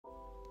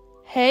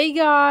Hey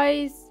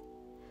guys,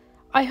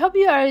 I hope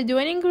you are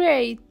doing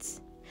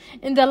great.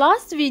 In the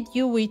last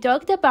video, we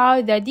talked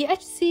about the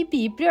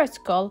DHCP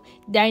protocol,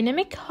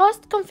 Dynamic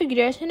Host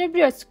Configuration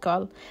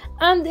Protocol,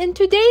 and in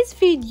today's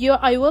video,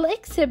 I will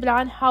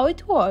explain how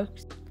it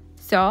works.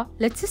 So,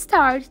 let's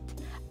start.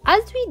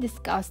 As we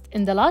discussed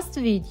in the last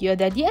video,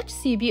 the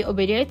DHCP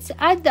operates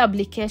at the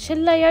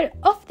application layer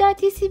of the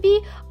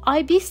TCP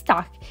IP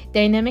stack,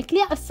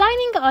 dynamically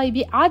assigning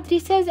IP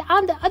addresses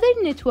and other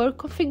network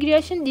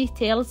configuration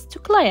details to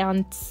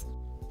clients.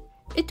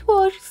 It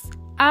works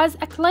as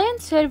a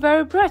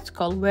client-server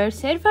protocol where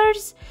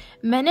servers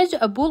manage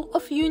a pool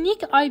of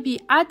unique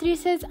IP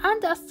addresses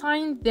and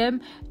assign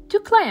them to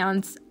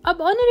clients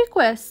upon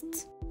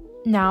request.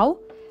 Now,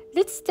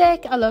 let's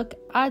take a look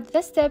at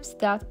the steps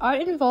that are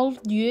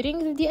involved during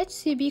the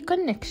DHCP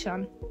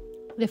connection.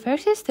 The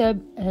first step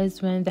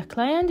is when the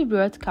client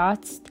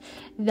broadcasts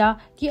the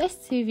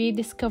DHCP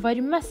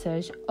discovery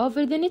message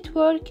over the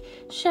network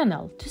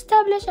channel to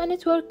establish a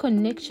network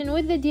connection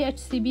with the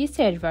DHCP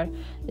server.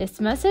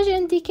 This message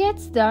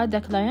indicates that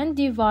the client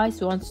device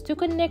wants to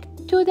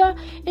connect to the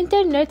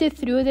internet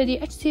through the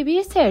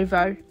DHCP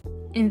server.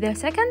 In the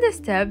second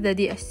step, the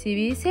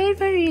DHCP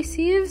server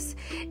receives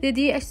the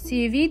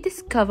DHCP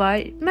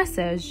discovery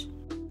message.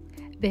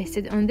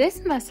 Based on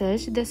this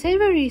message, the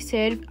server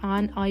reserves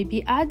an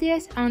IP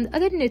address and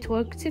other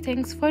network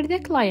settings for the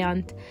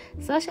client,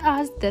 such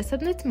as the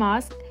subnet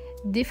mask,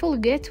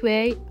 default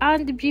gateway,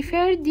 and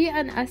preferred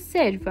DNS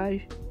server.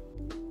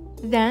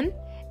 Then,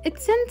 it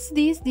sends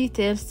these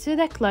details to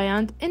the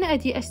client in a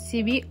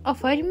DHCP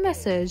offer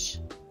message.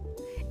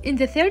 In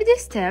the third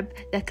step,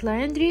 the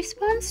client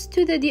responds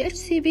to the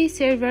DHCP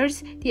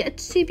server's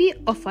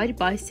DHCP offer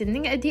by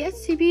sending a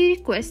DHCP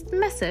request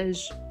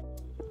message.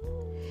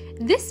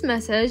 This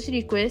message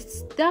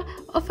requests the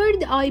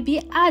offered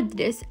IP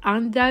address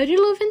and the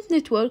relevant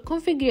network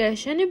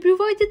configuration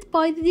provided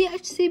by the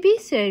DHCP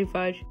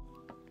server.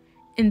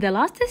 In the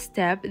last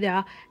step,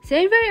 the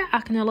server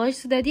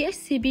acknowledges the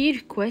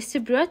DHCP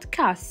request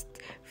broadcast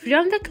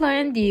from the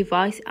client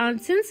device and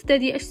sends the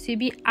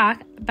DHCP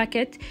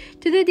packet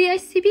to the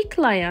DHCP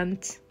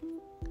client.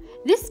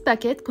 This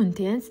packet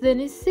contains the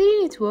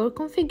necessary network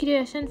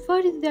configuration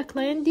for the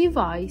client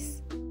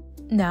device.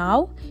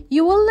 Now,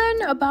 you will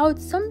learn about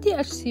some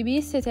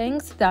DHCP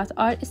settings that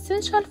are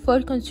essential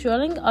for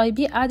controlling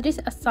IP address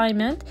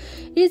assignment,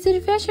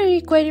 reservation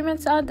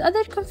requirements, and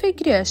other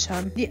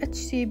configuration.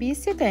 DHCP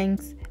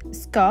settings: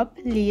 scope,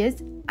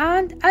 lease,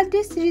 and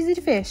address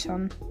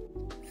reservation.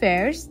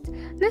 First,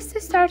 let's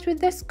start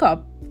with the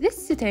scope.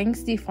 This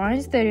settings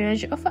defines the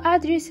range of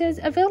addresses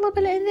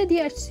available in the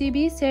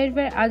DHCP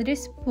server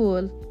address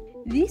pool.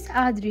 These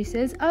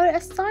addresses are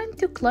assigned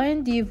to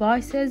client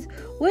devices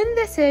when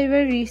the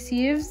server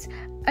receives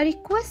a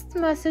request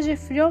message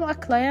from a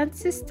client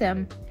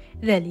system.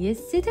 The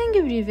lease setting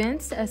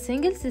prevents a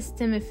single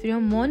system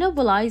from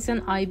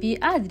monopolizing IP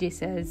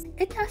addresses.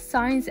 It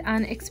assigns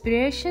an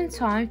expiration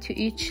time to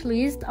each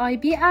leased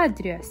IP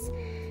address,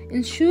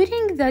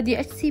 ensuring that the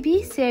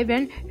DHCP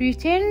server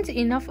returns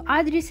enough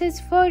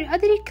addresses for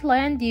other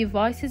client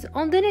devices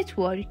on the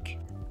network.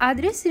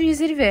 Address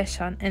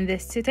reservation. In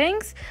these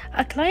settings,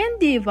 a client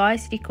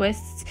device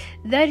requests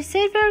the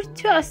server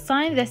to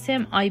assign the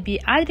same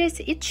IP address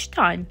each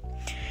time.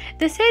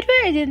 The server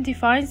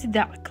identifies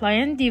the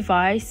client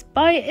device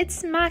by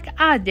its MAC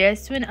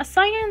address when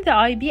assigning the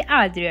IP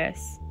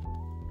address.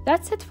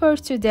 That's it for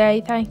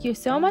today. Thank you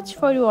so much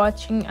for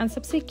watching and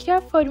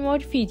subscribe for more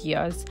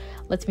videos.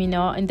 Let me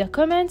know in the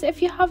comments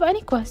if you have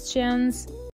any questions.